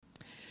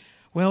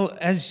Well,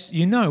 as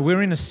you know,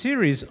 we're in a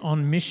series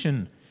on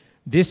mission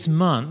this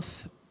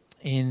month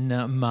in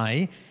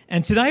May,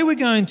 and today we're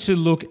going to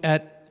look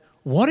at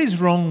what is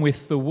wrong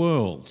with the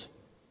world.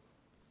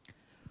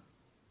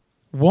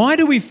 Why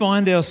do we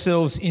find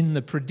ourselves in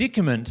the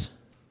predicament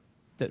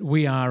that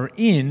we are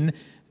in,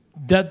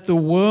 that the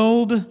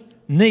world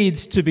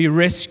needs to be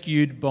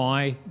rescued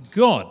by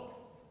God?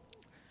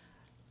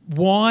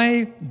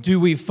 Why do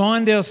we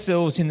find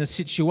ourselves in a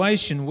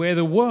situation where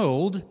the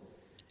world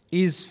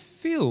is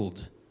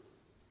filled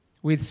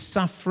with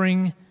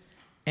suffering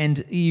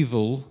and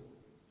evil,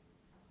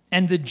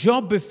 and the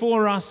job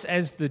before us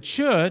as the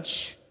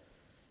church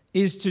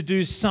is to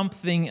do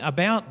something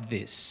about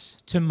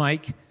this, to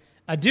make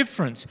a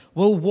difference?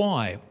 Well,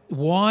 why?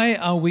 Why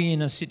are we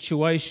in a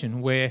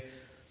situation where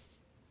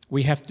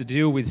we have to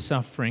deal with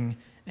suffering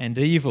and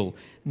evil?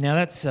 Now,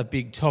 that's a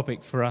big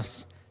topic for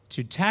us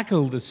to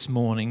tackle this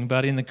morning,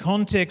 but in the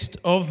context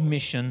of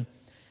mission,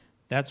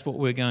 that's what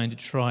we're going to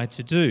try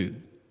to do.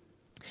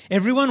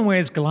 Everyone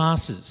wears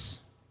glasses.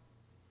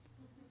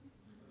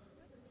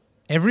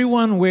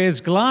 Everyone wears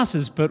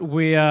glasses, but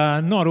we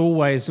are not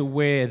always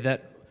aware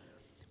that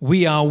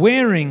we are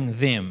wearing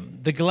them.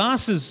 The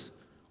glasses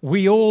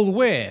we all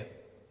wear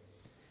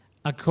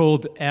are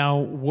called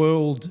our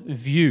world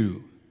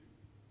view.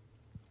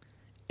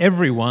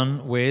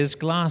 Everyone wears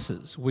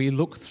glasses. We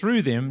look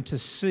through them to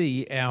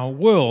see our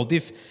world.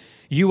 If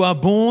you are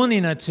born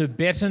in a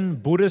Tibetan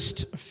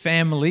Buddhist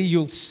family,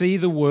 you'll see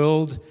the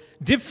world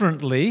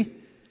differently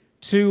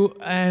to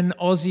an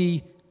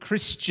Aussie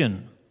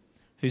Christian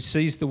who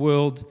sees the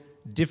world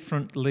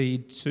differently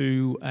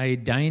to a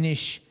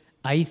Danish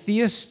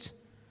atheist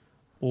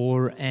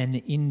or an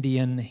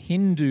Indian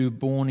Hindu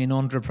born in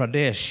Andhra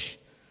Pradesh.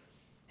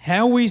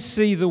 How we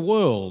see the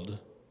world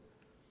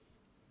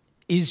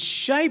is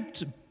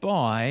shaped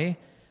by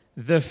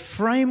the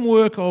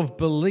framework of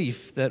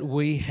belief that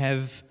we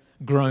have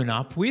grown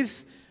up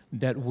with,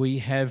 that we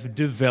have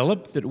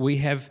developed, that we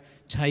have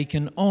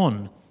taken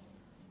on.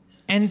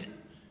 And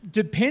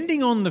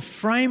depending on the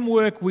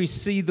framework we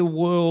see the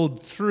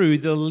world through,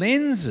 the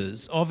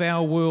lenses of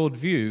our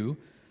worldview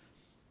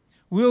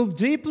will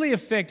deeply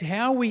affect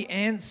how we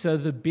answer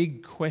the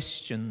big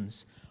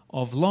questions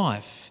of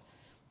life.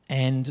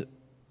 And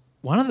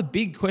one of the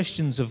big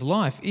questions of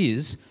life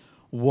is,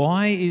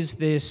 why is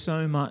there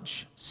so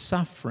much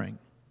suffering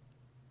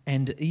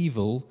and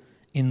evil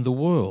in the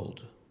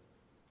world?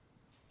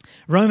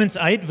 Romans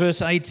 8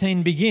 verse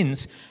 18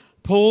 begins,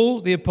 Paul,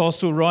 the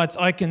apostle, writes,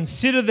 "I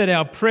consider that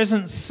our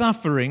present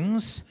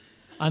sufferings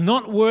are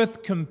not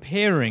worth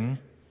comparing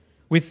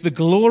with the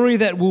glory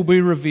that will be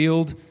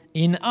revealed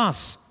in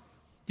us."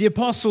 The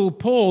apostle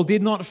Paul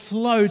did not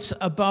float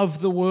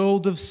above the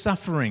world of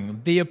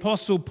suffering. The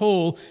apostle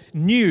Paul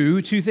knew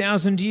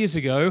 2,000 years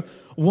ago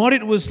what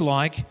it was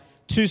like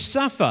to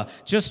suffer.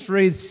 Just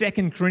read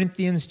 2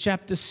 Corinthians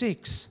chapter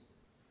 6.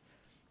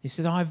 He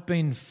said, "I've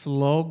been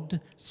flogged,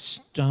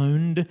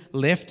 stoned,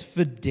 left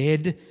for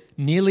dead,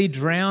 nearly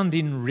drowned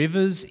in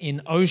rivers,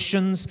 in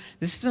oceans."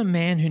 This is a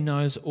man who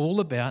knows all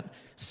about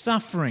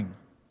suffering.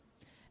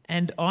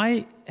 And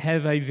I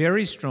have a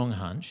very strong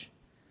hunch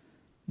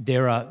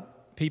there are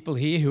people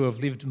here who have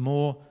lived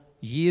more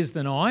years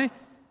than I,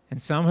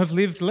 and some have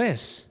lived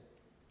less.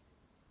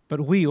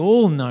 But we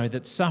all know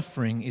that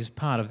suffering is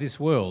part of this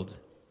world.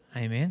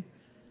 Amen?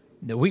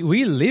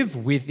 We live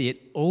with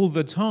it all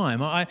the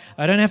time. I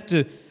don't have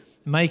to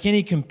make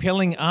any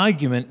compelling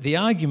argument. The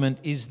argument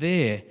is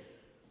there.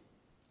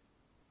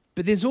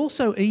 But there's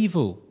also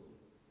evil.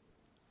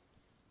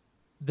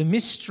 The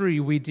mystery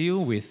we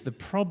deal with, the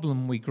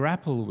problem we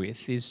grapple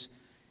with is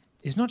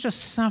not just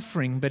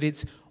suffering, but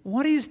it's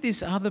what is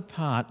this other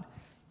part,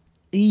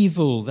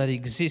 evil, that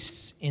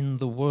exists in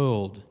the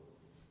world?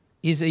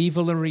 Is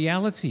evil a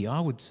reality?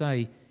 I would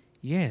say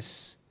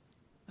yes,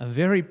 a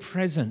very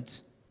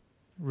present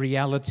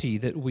reality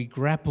that we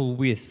grapple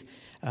with.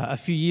 A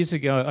few years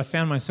ago, I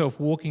found myself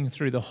walking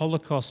through the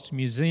Holocaust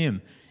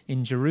Museum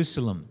in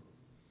Jerusalem.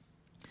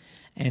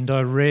 And I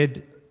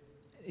read,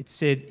 it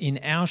said, in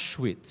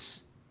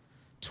Auschwitz,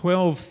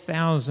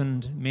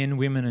 12,000 men,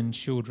 women and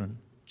children,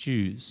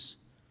 Jews,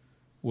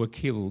 were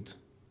killed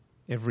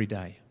every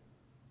day.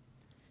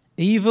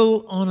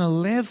 Evil on a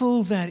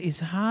level that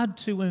is hard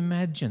to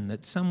imagine,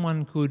 that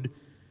someone could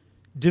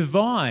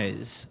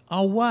devise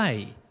a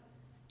way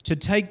to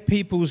take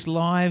people's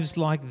lives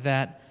like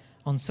that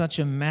on such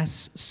a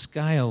mass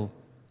scale.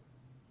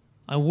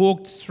 I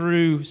walked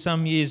through,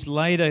 some years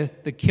later,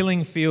 the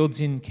killing fields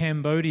in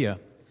Cambodia,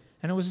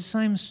 and it was the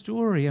same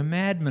story. A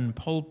madman,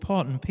 Pol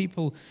Pot, and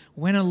people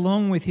went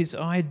along with his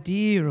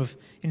idea of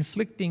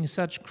inflicting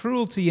such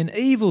cruelty and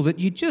evil that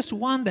you just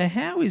wonder,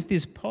 how is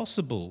this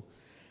possible?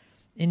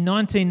 In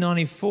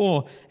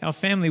 1994, our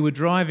family were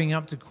driving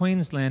up to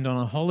Queensland on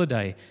a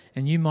holiday,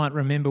 and you might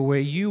remember where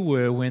you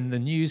were when the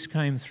news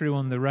came through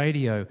on the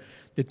radio.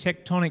 The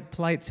tectonic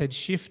plates had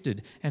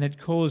shifted and had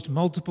caused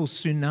multiple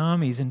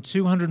tsunamis, and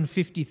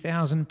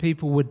 250,000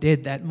 people were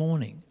dead that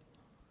morning.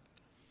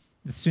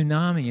 The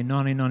tsunami in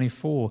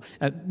 1994,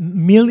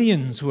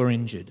 millions were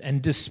injured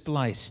and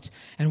displaced.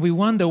 And we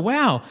wonder,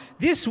 wow,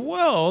 this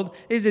world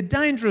is a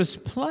dangerous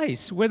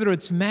place, whether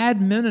it's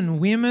madmen and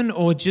women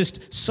or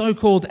just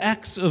so-called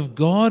acts of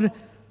God,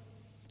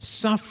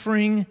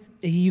 suffering,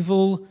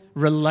 evil,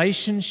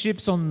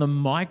 relationships on the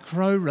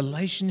micro,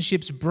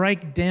 relationships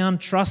break down,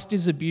 trust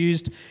is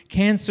abused,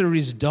 cancer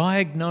is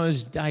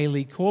diagnosed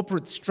daily,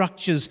 corporate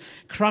structures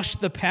crush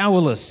the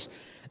powerless.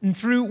 And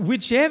through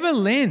whichever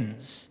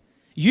lens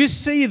you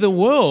see the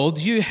world,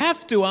 you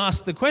have to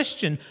ask the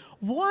question,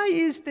 why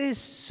is there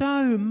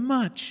so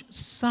much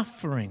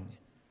suffering?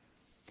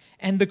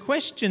 And the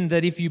question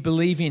that if you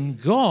believe in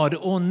God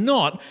or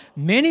not,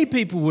 many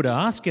people would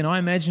ask, and I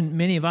imagine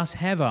many of us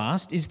have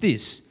asked, is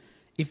this: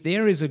 if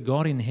there is a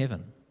God in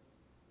heaven,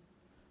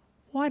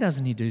 why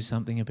doesn't he do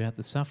something about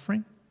the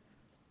suffering?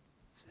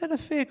 Is that a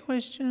fair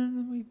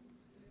question?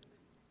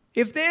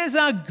 If there's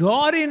a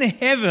God in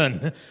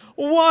heaven,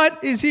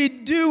 what is he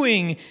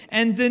doing?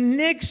 And the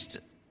next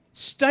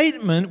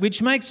statement,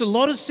 which makes a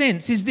lot of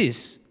sense, is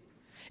this: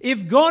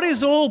 if God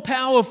is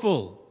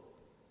all-powerful,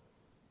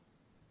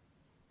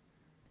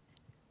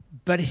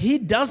 but he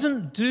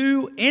doesn't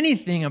do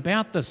anything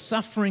about the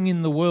suffering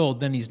in the world,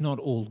 then he's not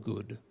all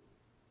good.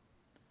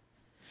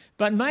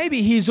 But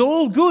maybe he's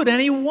all good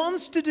and he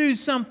wants to do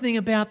something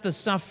about the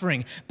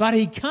suffering, but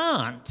he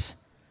can't.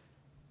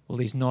 Well,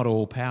 he's not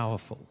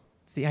all-powerful.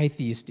 It's the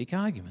atheistic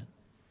argument.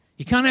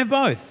 You can't have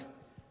both.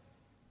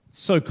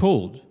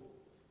 So-called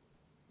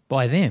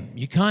by them.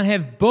 You can't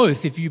have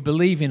both if you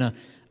believe in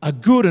a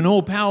good and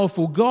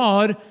all-powerful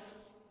God.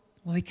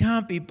 Well, he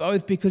can't be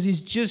both because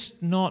he's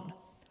just not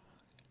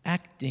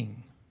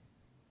acting.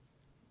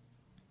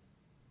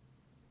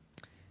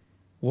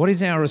 What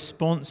is our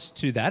response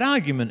to that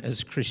argument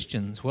as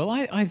Christians? Well,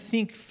 I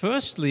think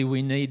firstly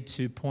we need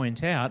to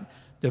point out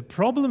the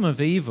problem of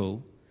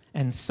evil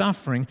and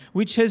suffering,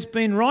 which has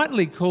been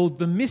rightly called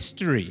the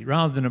mystery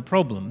rather than a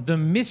problem. The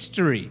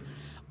mystery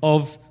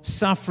of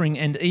suffering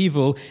and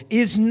evil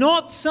is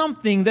not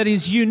something that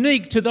is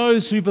unique to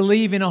those who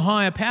believe in a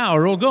higher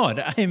power or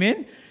God.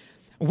 Amen?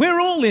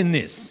 We're all in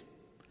this.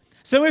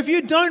 So if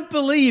you don't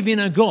believe in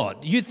a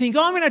God, you think,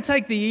 I'm going to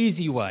take the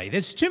easy way.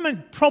 There's too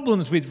many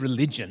problems with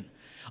religion.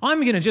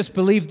 I'm going to just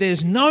believe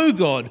there's no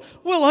God.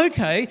 Well,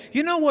 okay,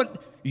 you know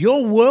what?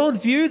 Your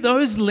worldview,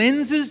 those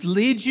lenses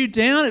lead you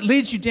down. It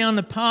leads you down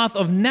the path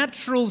of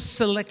natural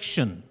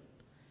selection.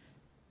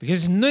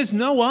 Because there's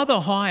no other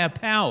higher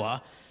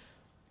power.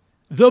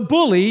 The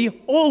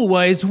bully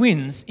always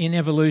wins in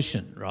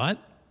evolution, right?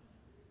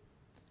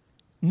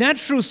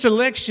 Natural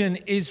selection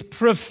is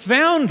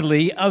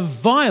profoundly a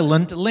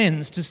violent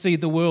lens to see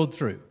the world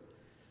through.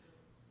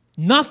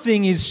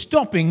 Nothing is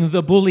stopping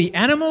the bully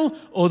animal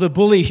or the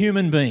bully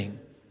human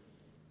being.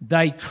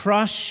 They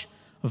crush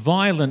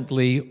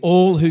violently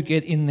all who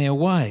get in their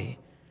way.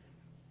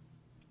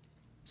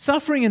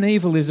 Suffering and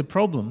evil is a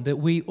problem that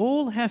we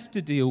all have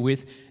to deal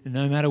with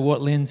no matter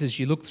what lenses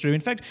you look through. In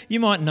fact, you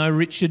might know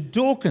Richard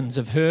Dawkins,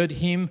 have heard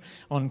him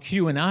on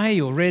Q&A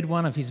or read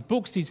one of his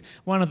books. He's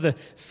one of the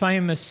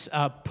famous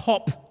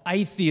pop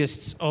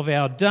atheists of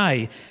our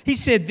day. He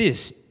said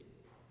this: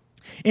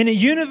 in a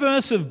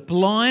universe of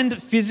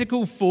blind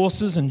physical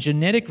forces and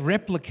genetic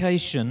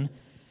replication,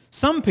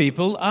 some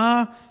people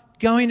are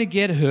going to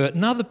get hurt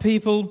and other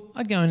people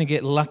are going to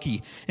get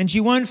lucky. And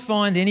you won't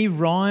find any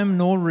rhyme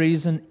nor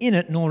reason in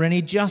it, nor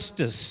any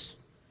justice.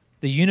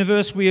 The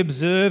universe we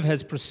observe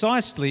has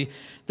precisely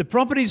the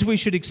properties we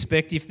should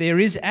expect if there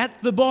is at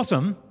the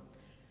bottom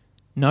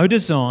no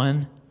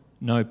design,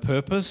 no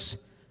purpose,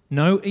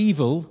 no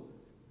evil,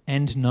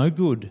 and no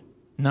good.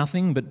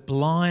 Nothing but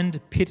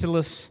blind,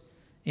 pitiless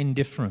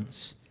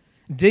indifference.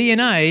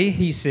 DNA,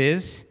 he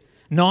says,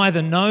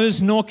 neither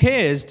knows nor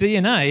cares.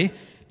 DNA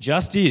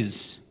just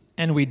is,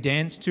 and we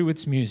dance to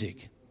its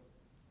music.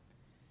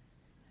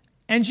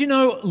 And you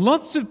know,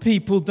 lots of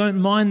people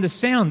don't mind the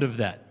sound of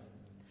that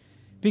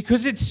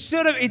because it's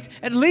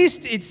at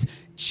least it's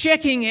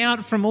checking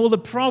out from all the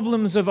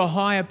problems of a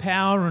higher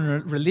power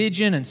and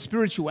religion and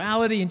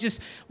spirituality and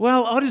just,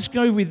 well, I'll just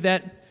go with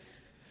that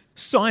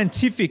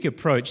scientific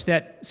approach,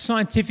 that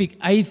scientific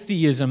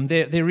atheism.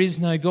 There is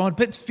no God,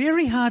 but it's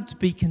very hard to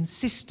be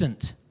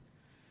consistent.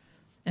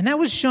 And that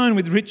was shown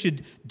with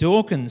Richard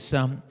Dawkins.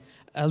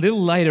 A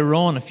little later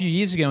on, a few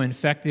years ago, in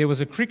fact, there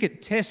was a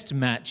cricket test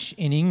match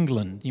in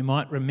England. You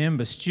might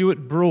remember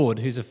Stuart Broad,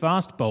 who's a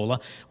fast bowler,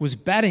 was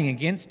batting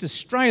against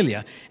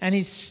Australia and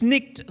he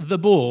snicked the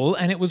ball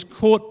and it was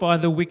caught by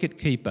the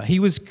wicket-keeper. He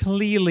was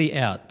clearly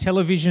out.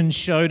 Television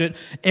showed it.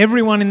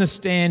 Everyone in the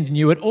stand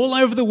knew it. All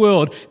over the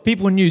world,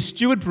 people knew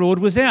Stuart Broad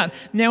was out.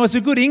 Now, as a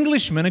good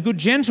Englishman, a good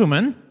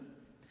gentleman,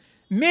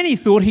 many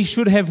thought he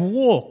should have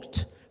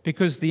walked,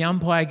 because the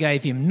umpire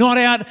gave him not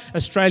out.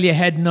 Australia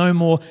had no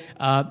more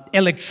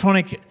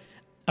electronic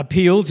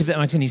appeals, if that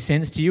makes any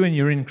sense to you and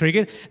you're in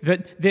cricket.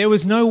 But there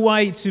was no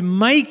way to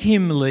make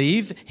him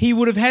leave. He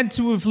would have had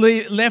to have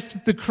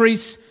left the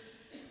crease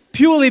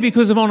purely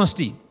because of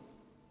honesty.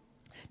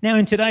 Now,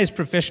 in today's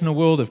professional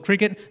world of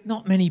cricket,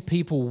 not many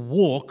people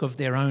walk of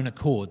their own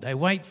accord. They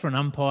wait for an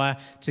umpire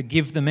to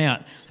give them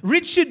out.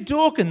 Richard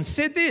Dawkins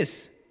said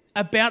this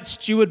about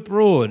Stuart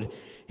Broad.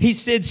 He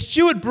said,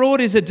 "Stuart Broad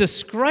is a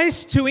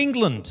disgrace to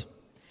England.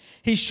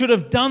 He should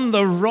have done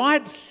the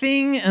right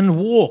thing and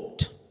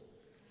walked."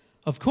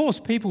 Of course,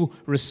 people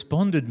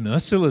responded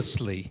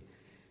mercilessly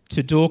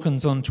to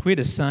Dawkins on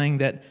Twitter, saying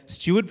that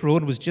Stuart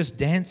Broad was just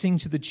dancing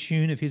to the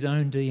tune of his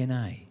own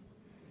DNA.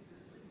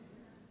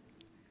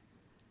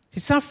 See,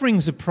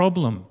 suffering's a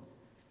problem.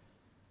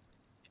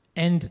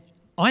 And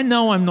I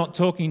know I'm not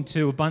talking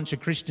to a bunch of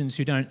Christians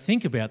who don't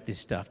think about this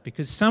stuff,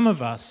 because some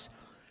of us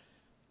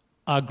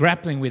are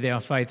grappling with our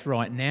faith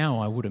right now,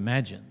 I would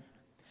imagine.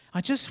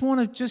 I just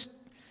want to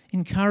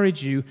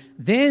encourage you,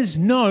 there's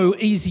no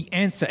easy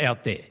answer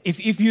out there.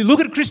 If you look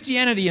at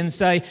Christianity and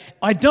say,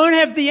 I don't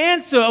have the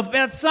answer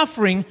about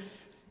suffering,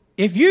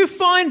 if you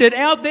find it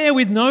out there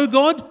with no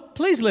God,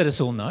 please let us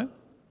all know.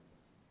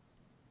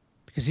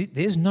 Because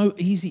there's no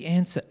easy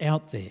answer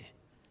out there.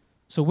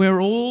 So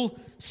we're all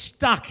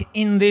stuck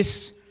in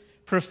this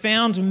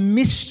profound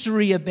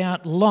mystery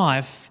about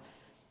life,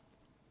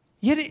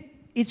 yet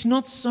it's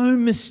not so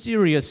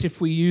mysterious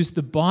if we use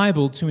the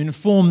Bible to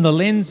inform the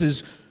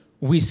lenses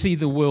we see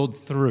the world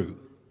through.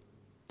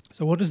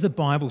 So what does the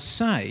Bible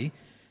say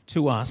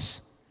to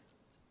us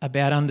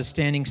about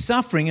understanding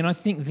suffering? And I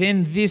think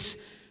then this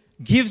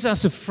gives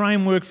us a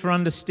framework for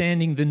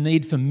understanding the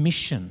need for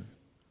mission.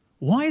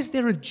 Why is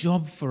there a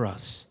job for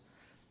us?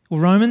 Well,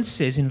 Romans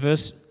says in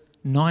verse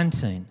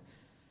 19,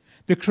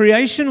 "The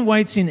creation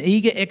waits in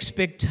eager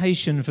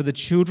expectation for the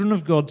children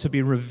of God to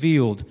be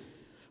revealed.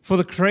 For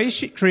the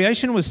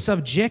creation was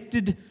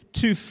subjected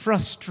to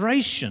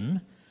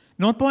frustration,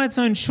 not by its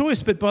own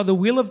choice, but by the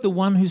will of the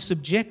one who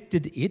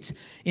subjected it,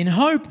 in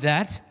hope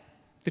that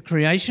the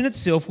creation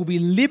itself will be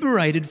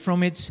liberated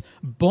from its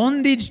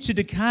bondage to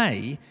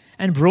decay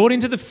and brought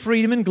into the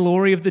freedom and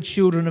glory of the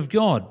children of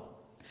God.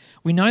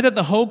 We know that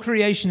the whole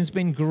creation has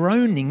been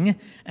groaning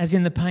as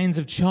in the pains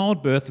of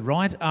childbirth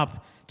right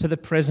up to the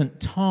present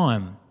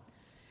time."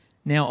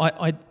 Now,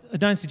 I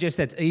don't suggest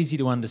that's easy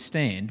to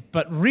understand,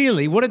 but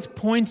really what it's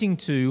pointing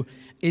to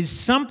is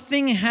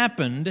something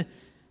happened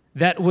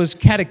that was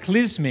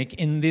cataclysmic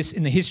in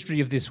the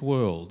history of this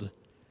world.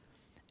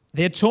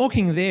 They're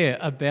talking there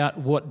about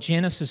what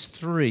Genesis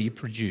 3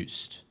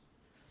 produced.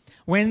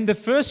 When the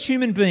first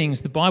human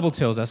beings, the Bible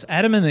tells us,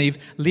 Adam and Eve,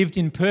 lived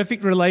in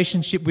perfect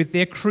relationship with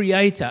their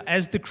Creator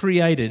as the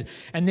created,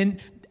 and then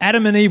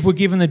Adam and Eve were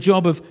given the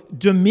job of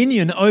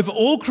dominion over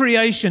all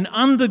creation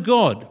under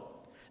God.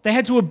 They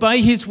had to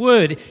obey His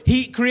word.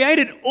 He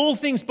created all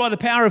things by the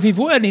power of His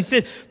word, and He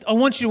said, I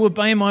want you to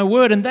obey my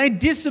word. And they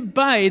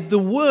disobeyed the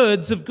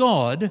words of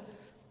God.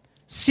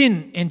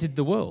 Sin entered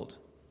the world.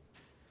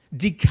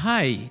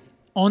 Decay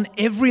on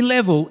every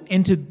level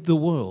entered the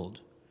world.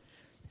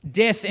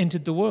 Death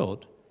entered the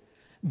world.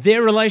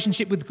 Their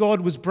relationship with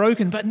God was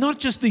broken, but not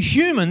just the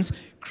humans,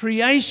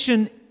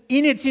 creation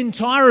in its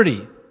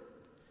entirety.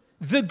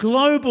 The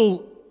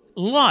global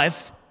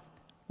life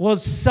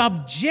was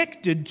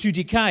subjected to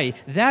decay.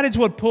 That is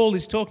what Paul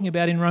is talking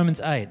about in Romans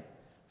 8,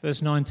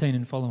 verse 19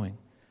 and following.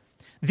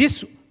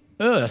 This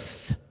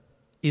earth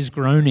is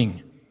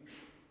groaning.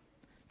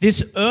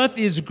 This earth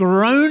is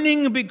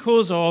groaning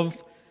because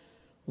of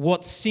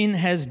what sin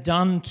has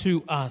done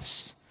to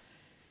us.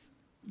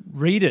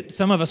 Read it.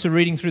 Some of us are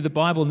reading through the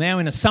Bible now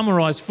in a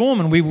summarized form,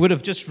 and we would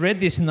have just read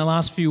this in the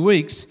last few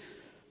weeks.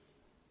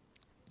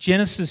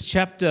 Genesis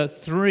chapter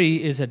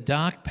 3 is a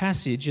dark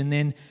passage, and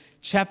then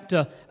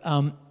chapter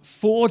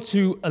 4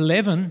 to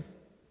 11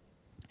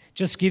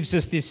 just gives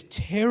us this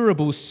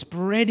terrible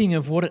spreading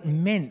of what it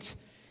meant.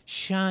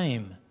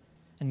 Shame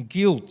and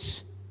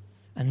guilt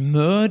and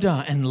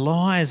murder and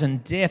lies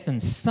and death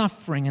and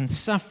suffering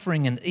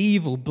and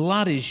evil.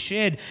 Blood is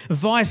shed,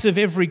 vice of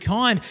every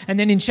kind. And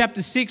then in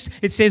chapter 6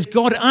 it says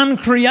God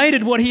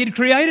uncreated what He had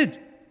created.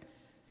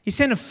 He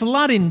sent a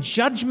flood in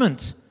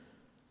judgment.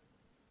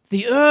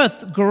 The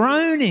earth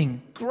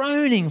groaning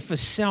for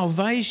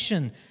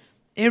salvation.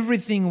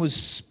 Everything was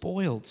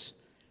spoiled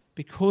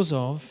because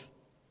of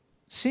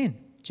sin,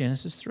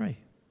 Genesis 3.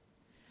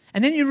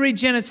 And then you read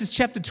Genesis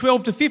chapter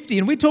 12 to 50,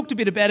 and we talked a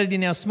bit about it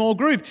in our small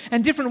group,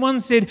 and different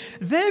ones said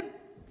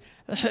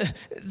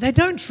they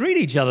don't treat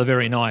each other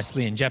very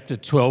nicely in chapter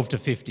 12 to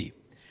 50.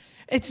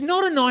 It's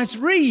not a nice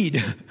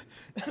read.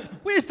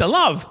 Where's the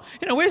love?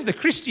 Where's the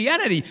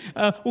Christianity?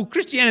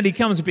 Christianity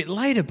comes a bit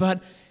later,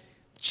 but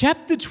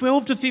chapter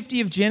 12 to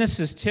 50 of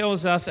Genesis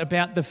tells us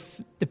about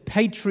the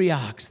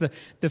patriarchs,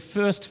 the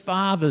first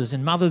fathers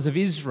and mothers of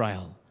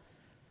Israel.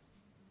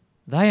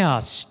 They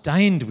are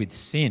stained with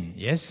sin,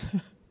 yes?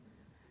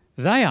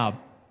 They are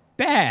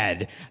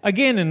bad.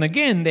 Again and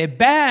again, they're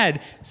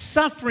bad.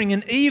 Suffering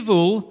and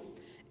evil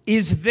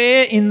is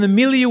there in the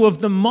milieu of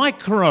the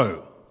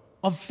micro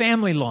of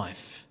family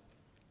life.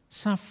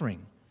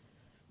 Suffering,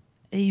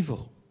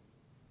 evil.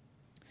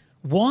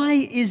 Why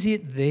is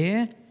it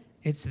there?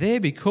 It's there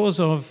because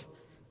of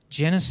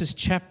Genesis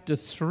chapter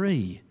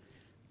 3.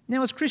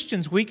 Now, as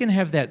Christians, we can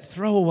have that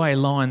throwaway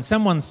line,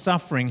 someone's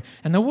suffering,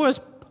 and the worst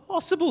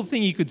possible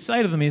thing you could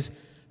say to them is,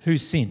 who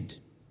sinned?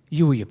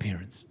 You or your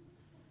parents?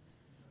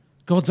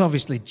 God's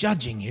obviously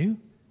judging you.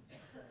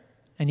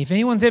 And if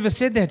anyone's ever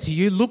said that to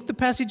you, look the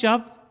passage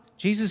up.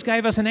 Jesus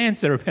gave us an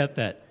answer about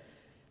that.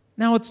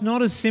 No, it's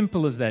not as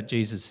simple as that,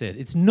 Jesus said.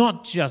 It's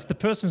not just, the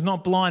person's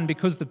not blind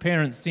because the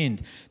parents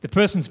sinned. The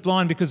person's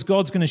blind because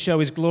God's going to show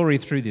his glory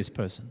through this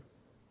person.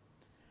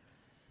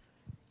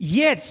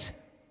 Yet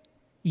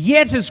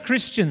as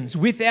Christians,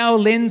 with our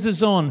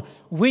lenses on,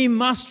 we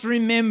must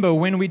remember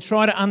when we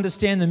try to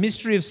understand the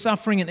mystery of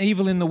suffering and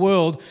evil in the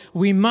world,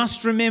 we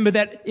must remember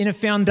that in a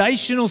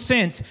foundational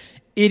sense,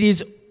 it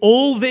is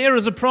all there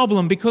as a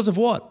problem because of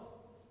what?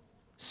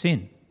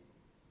 Sin.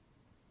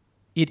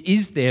 It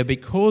is there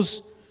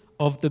because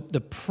of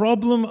the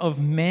problem of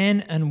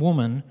man and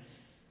woman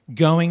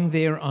going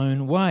their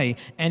own way.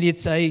 And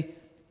it's a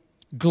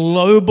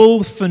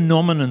global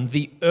phenomenon.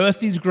 The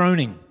earth is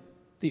groaning.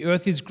 The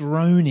earth is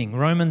groaning.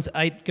 Romans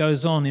 8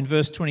 goes on in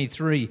verse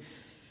 23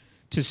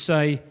 to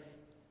say,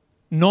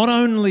 not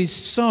only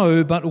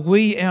so, but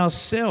we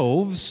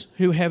ourselves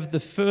who have the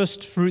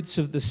first fruits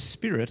of the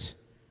Spirit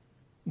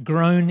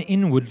groan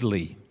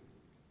inwardly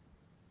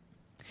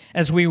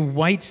as we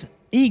wait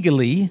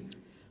eagerly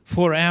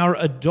for our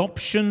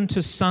adoption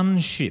to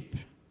sonship,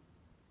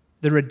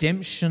 the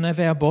redemption of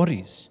our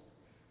bodies.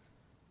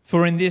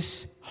 For in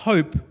this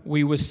hope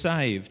we were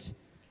saved.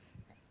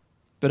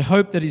 But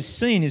hope that is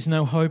seen is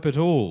no hope at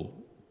all.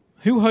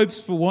 Who hopes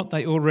for what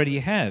they already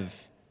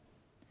have?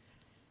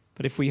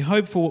 But if we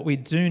hope for what we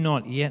do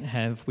not yet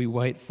have, we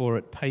wait for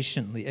it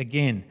patiently.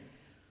 Again,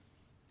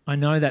 I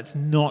know that's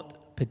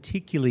not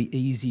particularly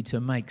easy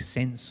to make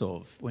sense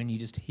of when you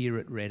just hear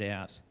it read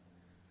out.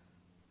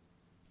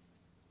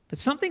 But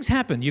something's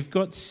happened. You've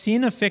got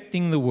sin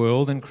affecting the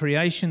world and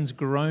creation's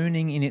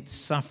groaning in its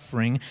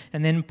suffering.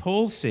 And then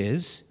Paul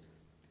says,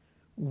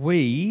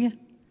 we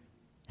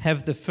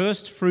have the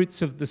first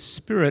fruits of the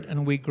Spirit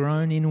and we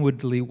groan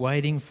inwardly,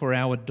 waiting for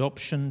our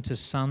adoption to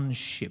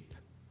sonship.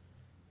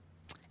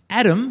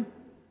 Adam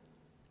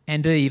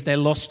and Eve, they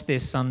lost their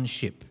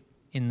sonship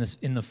in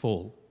the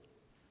fall.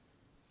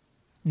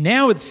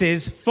 Now it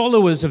says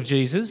followers of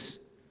Jesus,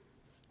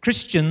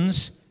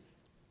 Christians,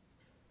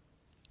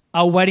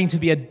 are waiting to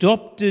be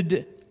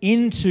adopted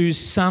into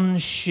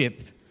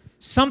sonship.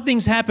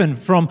 Something's happened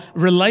from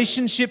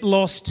relationship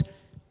lost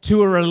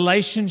to a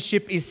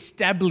relationship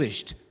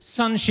established.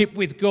 Sonship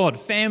with God,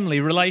 family,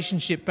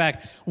 relationship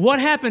back. What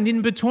happened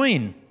in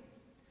between?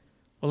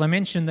 Well, I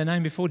mentioned the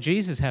name before.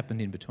 Jesus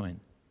happened in between.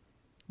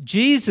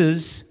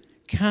 Jesus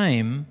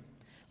came,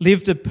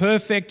 lived a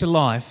perfect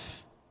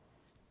life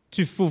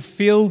to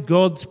fulfill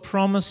God's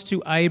promise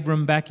to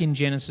Abram back in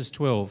Genesis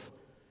 12.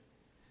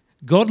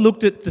 God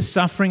looked at the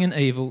suffering and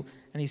evil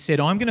and he said,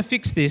 I'm going to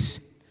fix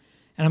this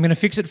and I'm going to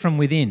fix it from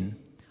within.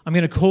 I'm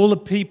going to call a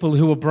people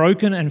who are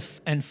broken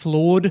and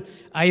flawed.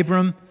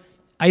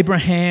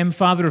 Abraham,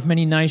 father of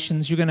many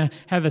nations. You're going to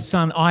have a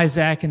son,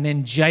 Isaac, and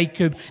then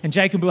Jacob. And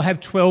Jacob will have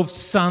 12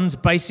 sons.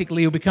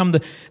 Basically, he'll become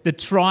the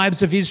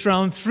tribes of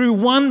Israel. And through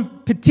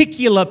one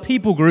particular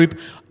people group,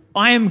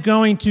 I am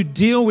going to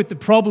deal with the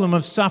problem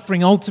of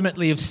suffering,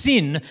 ultimately of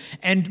sin,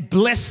 and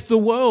bless the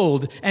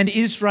world. And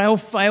Israel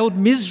failed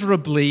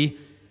miserably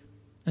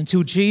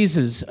until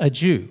Jesus, a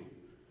Jew,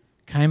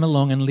 came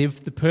along and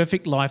lived the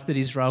perfect life that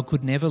Israel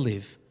could never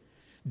live,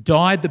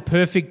 died the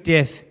perfect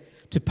death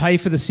to pay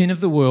for the sin of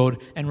the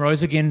world, and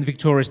rose again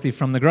victoriously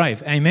from the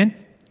grave. Amen?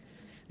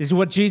 This is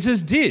what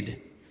Jesus did.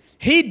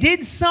 He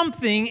did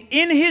something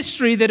in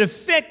history that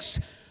affects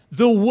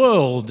the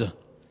world,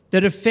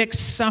 that affects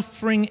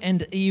suffering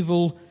and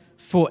evil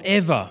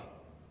forever.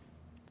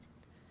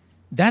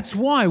 That's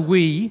why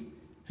we,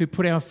 who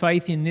put our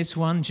faith in this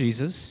one,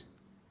 Jesus,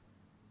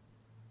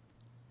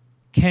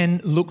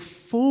 can look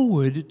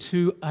forward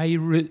to a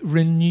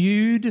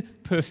renewed,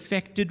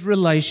 perfected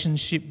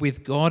relationship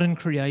with God and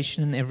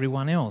creation and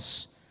everyone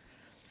else.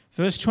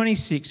 Verse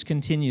 26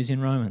 continues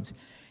in Romans.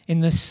 In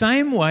the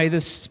same way,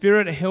 the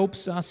Spirit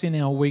helps us in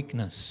our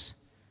weakness.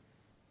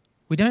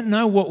 We don't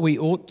know what we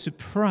ought to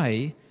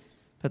pray,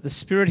 but the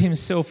Spirit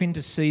himself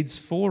intercedes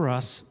for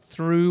us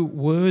through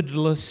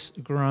wordless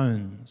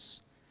groans.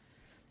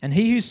 And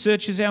he who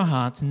searches our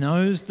hearts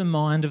knows the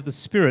mind of the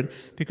Spirit,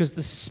 because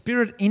the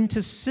Spirit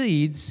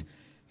intercedes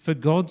for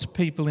God's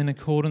people in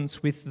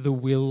accordance with the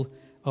will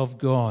of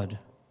God.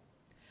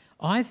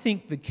 I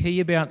think the key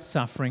about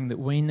suffering that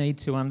we need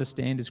to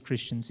understand as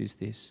Christians is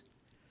this.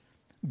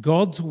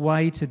 God's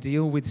way to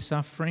deal with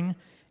suffering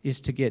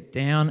is to get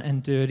down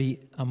and dirty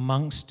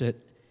amongst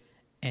it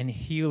and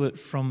heal it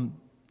from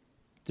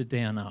the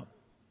down up.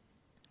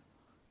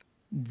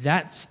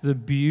 That's the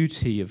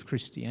beauty of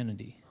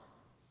Christianity.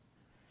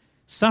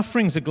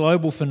 Suffering's a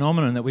global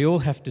phenomenon that we all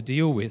have to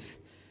deal with.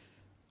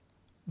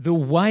 The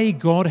way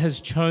God has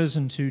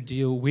chosen to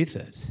deal with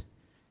it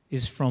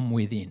is from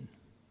within.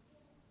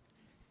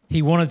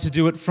 He wanted to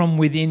do it from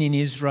within in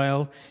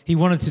Israel. He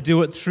wanted to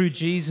do it through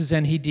Jesus,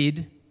 and he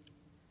did.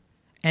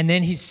 And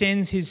then he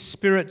sends his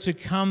Spirit to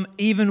come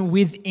even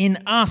within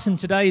us. And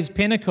today is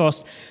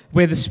Pentecost,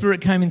 where the Spirit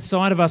came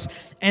inside of us.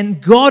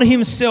 And God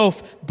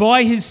himself,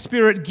 by his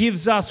Spirit,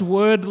 gives us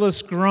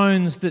wordless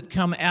groans that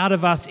come out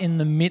of us in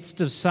the midst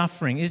of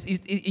suffering. Are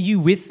you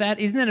with that?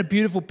 Isn't that a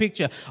beautiful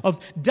picture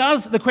of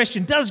does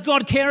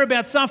God care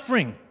about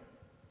suffering?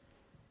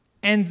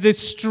 And the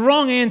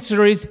strong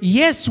answer is,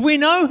 yes, we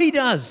know he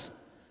does.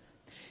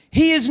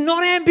 He is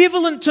not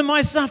ambivalent to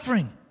my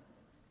suffering.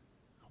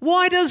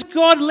 Why does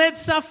God let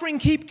suffering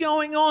keep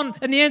going on?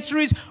 And the answer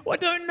is, I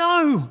don't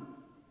know.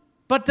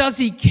 But does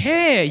he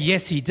care?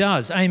 Yes, he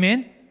does.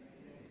 Amen?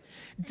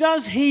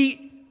 Does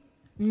he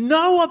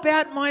know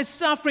about my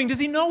suffering? Does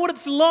he know what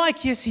it's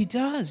like? Yes, he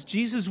does.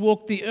 Jesus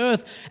walked the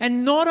earth.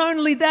 And not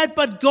only that,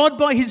 but God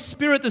by his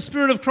Spirit, the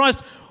Spirit of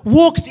Christ,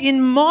 walks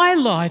in my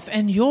life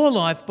and your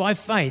life by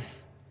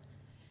faith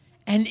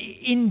and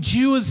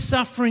endures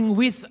suffering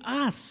with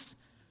us.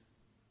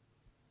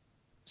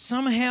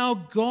 Somehow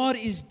God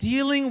is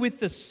dealing with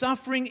the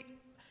suffering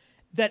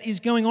that is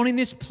going on in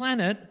this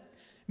planet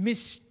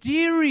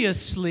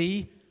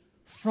mysteriously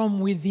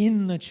from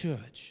within the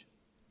church.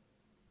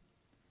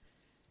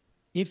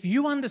 If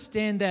you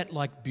understand that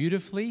like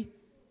beautifully,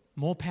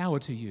 more power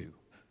to you.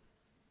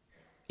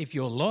 If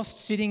you're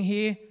lost sitting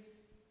here,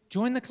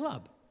 join the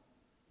club.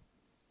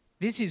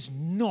 This is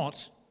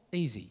not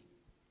easy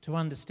to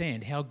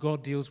understand how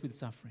God deals with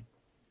suffering.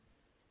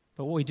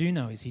 But what we do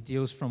know is he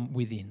deals from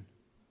within.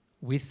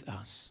 With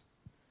us.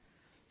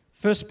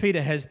 1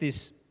 Peter has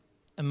this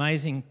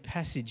amazing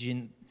passage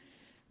in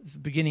the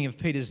beginning of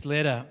Peter's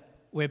letter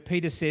where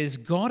Peter says,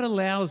 God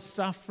allows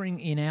suffering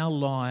in our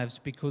lives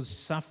because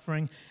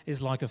suffering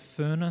is like a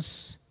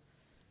furnace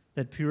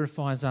that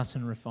purifies us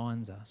and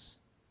refines us.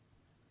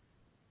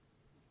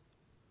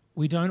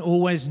 We don't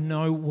always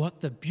know what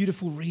the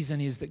beautiful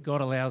reason is that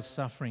God allows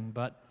suffering,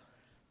 but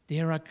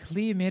there are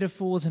clear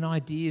metaphors and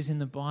ideas in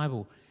the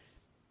Bible.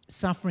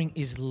 Suffering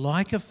is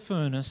like a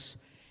furnace.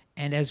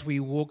 And as we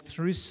walk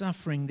through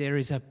suffering, there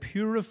is a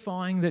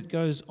purifying that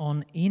goes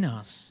on in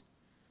us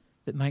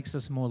that makes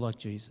us more like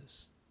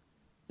Jesus,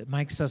 that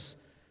makes us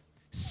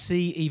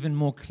see even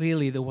more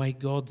clearly the way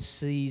God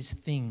sees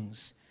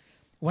things.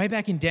 Way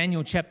back in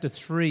Daniel chapter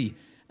 3,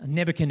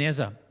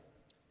 Nebuchadnezzar.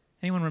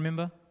 Anyone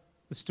remember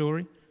the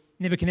story?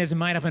 Nebuchadnezzar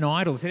made up an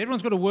idol. He said,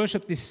 everyone's got to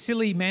worship this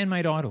silly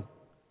man-made idol.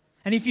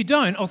 And if you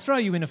don't, I'll throw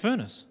you in a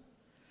furnace.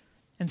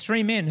 And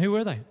 3 men, who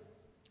were they?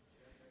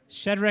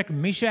 Shadrach,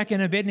 Meshach,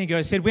 and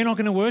Abednego said, we're not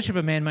going to worship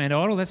a man-made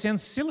idol. That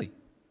sounds silly.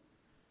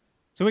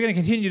 So we're going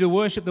to continue to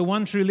worship the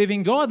one true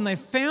living God. And they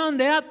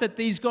found out that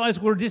these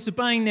guys were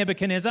disobeying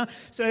Nebuchadnezzar.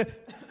 So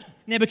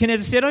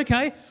Nebuchadnezzar said,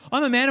 okay,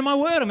 I'm a man of my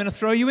word. I'm going to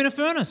throw you in a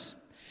furnace.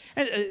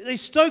 And they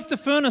stoked the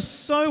furnace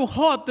so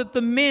hot that the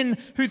men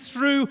who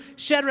threw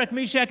Shadrach,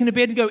 Meshach, and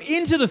Abednego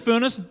into the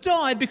furnace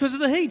died because of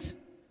the heat.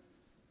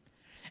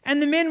 And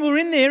the men were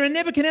in there, and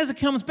Nebuchadnezzar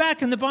comes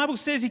back, and the Bible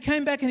says he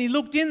came back and he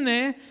looked in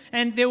there,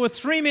 and there were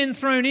 3 men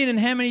thrown in, and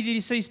how many did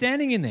he see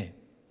standing in there?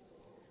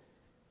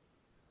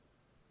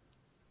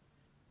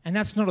 And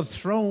that's not a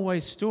throwaway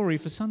story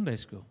for Sunday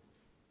school.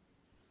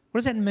 What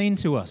does that mean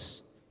to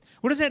us?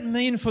 What does that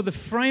mean for the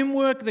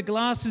framework, the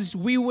glasses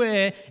we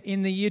wear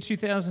in the year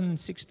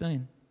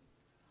 2016?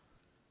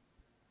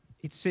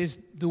 It says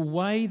the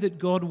way that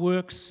God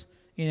works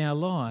in our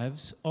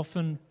lives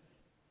often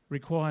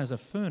requires a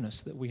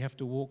furnace that we have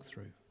to walk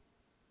through.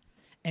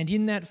 And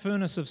in that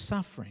furnace of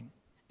suffering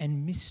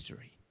and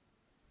mystery,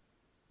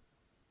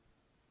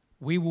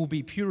 we will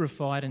be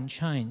purified and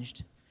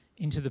changed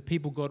into the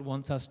people God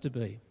wants us to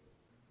be.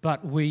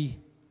 But we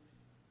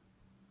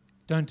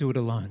don't do it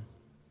alone.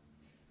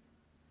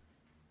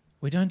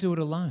 We don't do it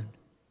alone.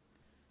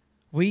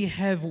 We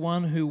have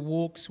one who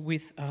walks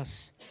with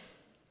us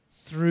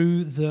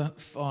through the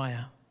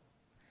fire.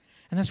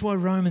 And that's why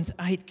Romans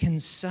 8 can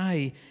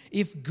say,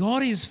 if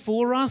God is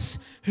for us,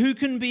 who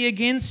can be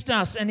against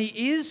us? And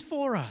he is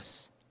for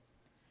us.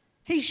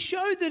 He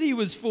showed that he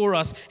was for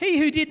us. He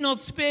who did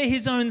not spare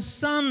his own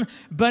son,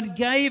 but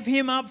gave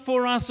him up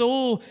for us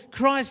all.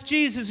 Christ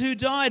Jesus, who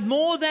died,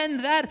 more than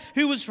that,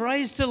 who was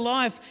raised to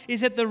life,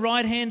 is at the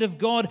right hand of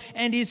God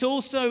and is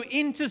also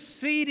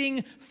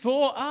interceding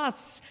for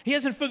us. He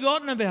hasn't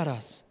forgotten about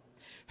us.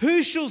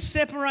 Who shall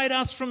separate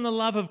us from the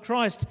love of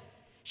Christ?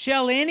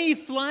 Shall any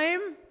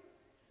flame?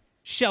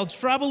 Shall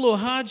trouble or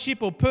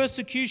hardship or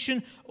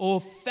persecution or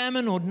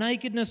famine or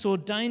nakedness or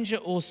danger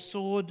or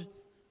sword?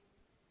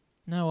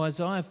 No,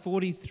 Isaiah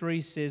 43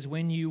 says,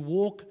 when you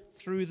walk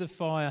through the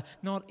fire,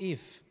 not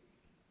if,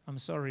 I'm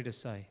sorry to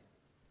say,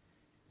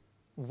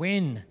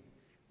 when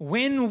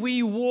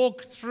we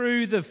walk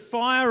through the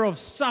fire of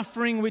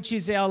suffering, which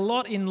is our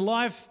lot in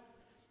life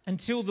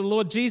until the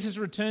Lord Jesus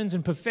returns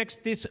and perfects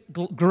this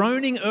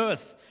groaning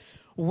earth,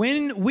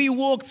 when we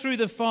walk through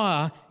the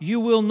fire, you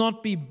will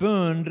not be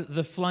burned.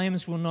 The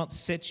flames will not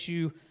set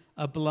you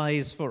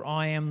ablaze, for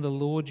I am the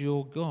Lord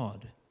your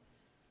God,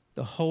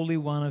 the Holy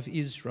One of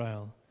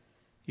Israel,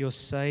 your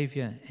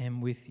Saviour, am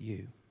with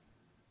you.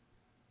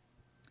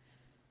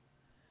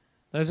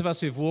 Those of us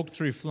who've walked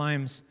through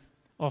flames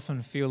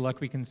often feel like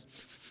we can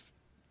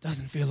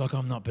Doesn't feel like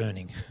I'm not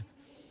burning.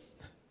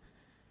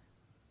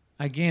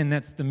 Again,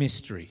 that's the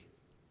mystery.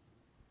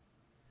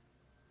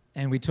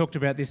 And we talked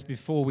about this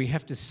before. We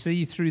have to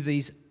see through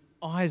these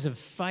eyes of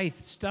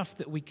faith stuff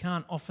that we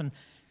can't often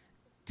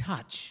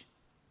touch.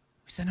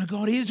 We say, no,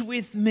 God is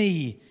with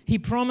me. He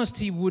promised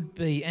He would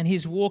be, and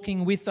He's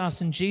walking with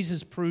us, and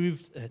Jesus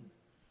proved it.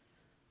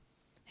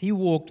 He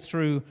walked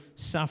through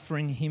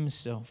suffering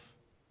Himself.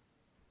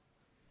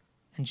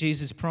 And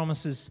Jesus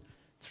promises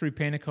through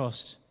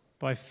Pentecost,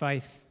 by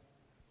faith,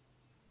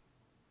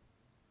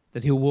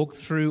 that He'll walk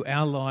through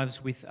our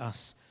lives with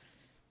us.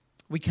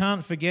 We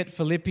can't forget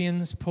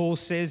Philippians. Paul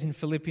says in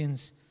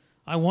Philippians,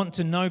 I want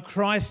to know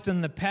Christ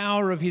and the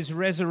power of His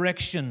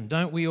resurrection,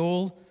 don't we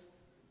all?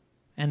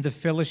 And the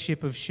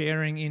fellowship of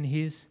sharing in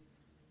His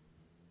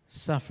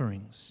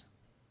sufferings.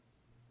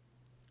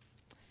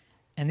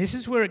 And this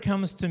is where it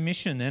comes to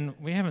mission, and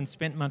we haven't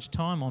spent much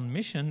time on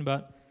mission,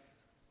 but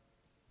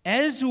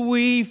as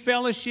we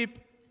fellowship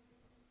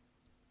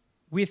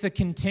with a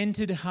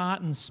contented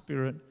heart and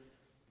spirit,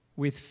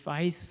 with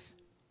faith,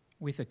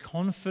 with a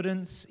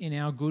confidence in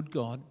our good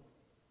God,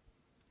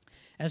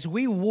 as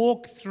we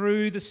walk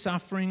through the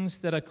sufferings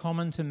that are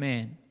common to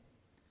man,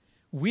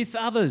 with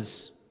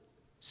others,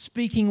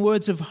 speaking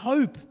words of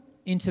hope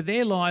into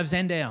their lives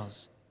and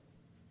ours,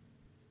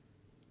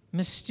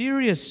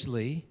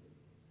 mysteriously,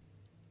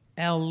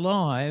 our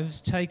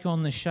lives take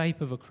on the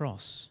shape of a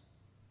cross.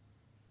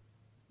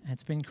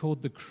 It's been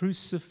called the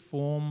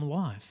cruciform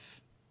life.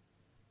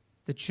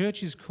 The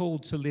church is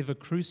called to live a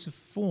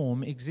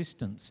cruciform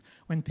existence.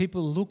 When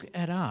people look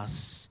at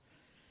us,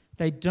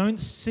 they don't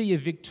see a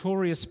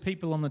victorious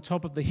people on the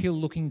top of the hill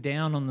looking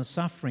down on the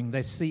suffering.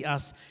 They see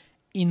us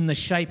in the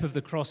shape of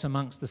the cross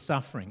amongst the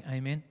suffering.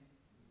 Amen?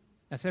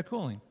 That's our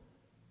calling.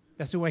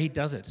 That's the way He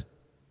does it.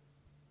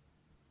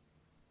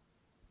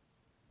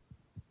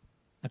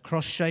 A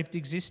cross-shaped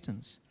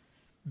existence.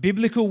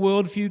 Biblical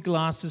worldview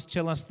glasses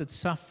tell us that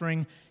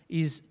suffering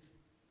is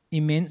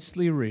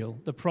immensely real.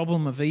 The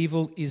problem of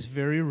evil is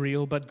very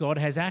real, but God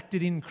has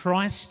acted in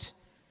Christ,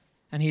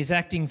 and He is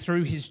acting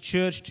through His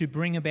church to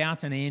bring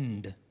about an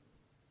end,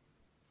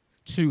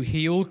 to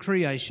heal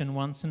creation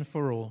once and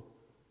for all.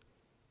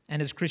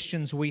 And as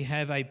Christians, we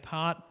have a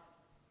part,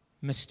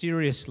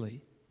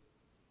 mysteriously,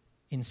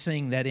 in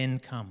seeing that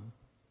end come.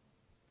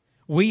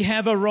 We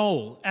have a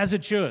role as a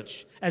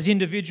church, as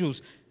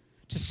individuals,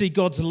 to see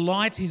God's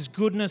light, His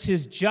goodness,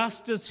 His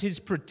justice, His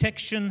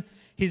protection,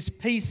 His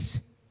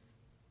peace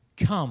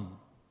come.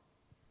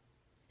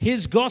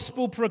 His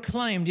gospel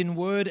proclaimed in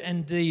word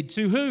and deed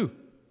to who?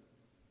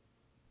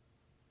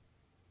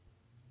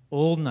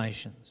 All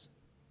nations,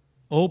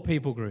 all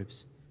people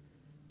groups,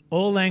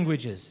 all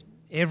languages,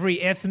 every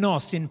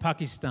ethnos in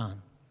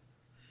Pakistan,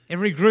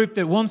 every group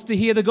that wants to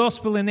hear the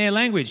gospel in their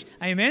language.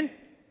 Amen?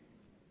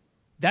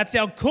 That's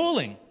our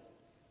calling.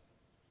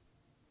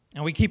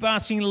 And we keep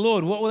asking the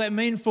Lord, what will that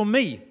mean for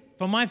me,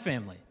 for my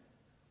family?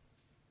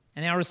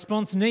 And our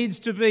response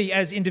needs to be,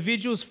 as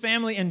individuals,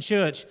 family, and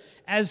church,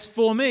 as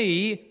for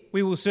me,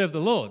 we will serve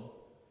the Lord.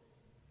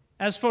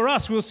 As for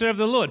us, we'll serve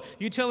the Lord.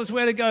 You tell us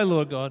where to go,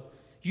 Lord God.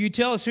 You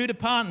tell us who to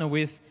partner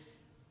with.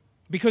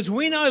 Because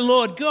we know,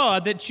 Lord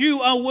God, that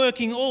You are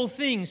working all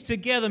things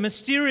together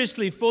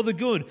mysteriously for the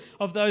good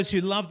of those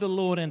who love the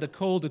Lord and are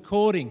called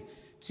according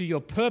to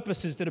Your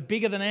purposes that are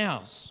bigger than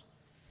ours.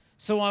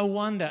 So I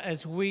wonder,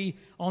 as we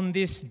on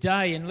this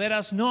day, and let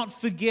us not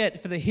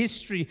forget for the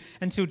history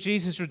until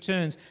Jesus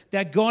returns,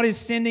 that God is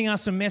sending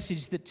us a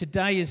message that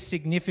today is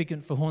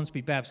significant for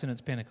Hornsby Baptist and its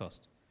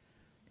Pentecost.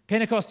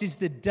 Pentecost is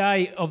the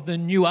day of the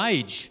new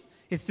age.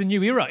 It's the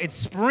new era. It's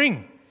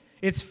spring.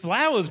 It's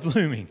flowers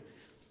blooming.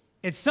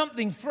 It's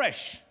something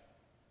fresh.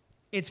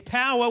 It's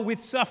power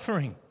with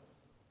suffering.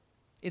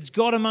 It's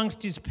God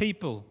amongst His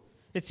people.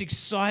 It's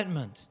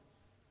excitement.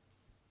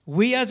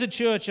 We as a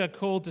church are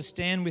called to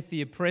stand with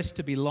the oppressed,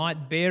 to be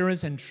light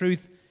bearers and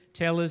truth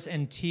tellers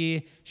and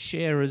tear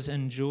sharers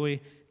and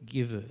joy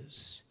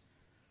givers.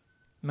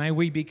 May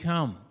we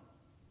become,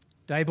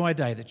 day by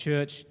day, the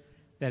church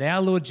that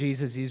our Lord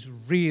Jesus is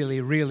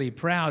really, really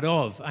proud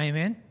of.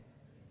 Amen?